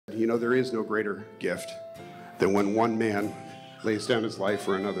You know, there is no greater gift than when one man lays down his life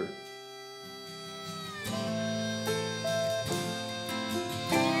for another.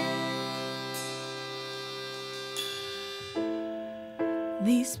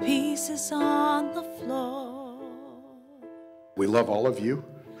 These pieces on the floor. We love all of you,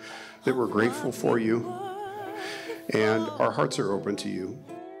 that we're grateful for you, and our hearts are open to you.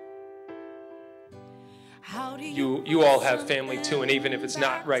 You all have family too, and even if it's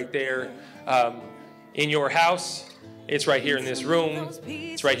not right there in your house, it's right here in this room,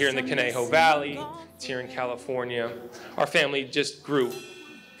 it's right here in the Conejo Valley, it's here in California. Our family just grew,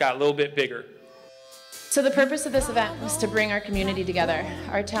 got a little bit bigger. So the purpose of this event was to bring our community together.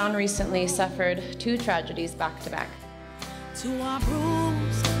 Our town recently suffered 2 tragedies back to back. To our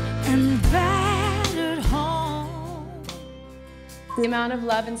bruised and battered home. The amount of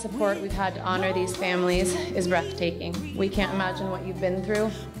love and support we've had to honor these families is breathtaking. We can't imagine what you've been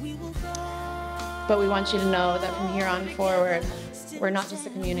through, but we want you to know that from here on forward, we're not just a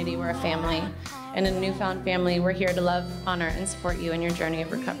community, we're a family. And in a newfound family, we're here to love, honor, and support you in your journey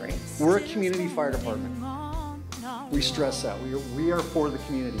of recovery. We're a community fire department. We stress that. We are for the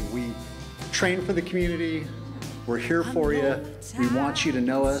community. We train for the community. We're here for you. We want you to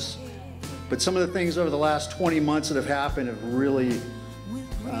know us. But some of the things over the last 20 months that have happened have really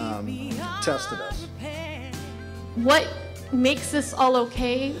tested us. What makes this all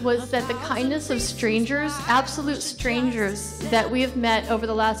okay was that the kindness of strangers, absolute strangers, that we have met over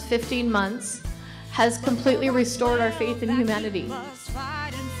the last 15 months has completely restored our faith in humanity.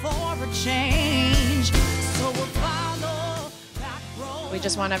 We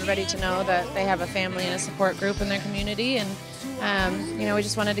just want everybody to know that they have a family and a support group in their community, and you know, we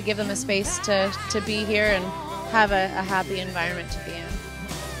just wanted to give them a space to be here and have a happy environment to be in.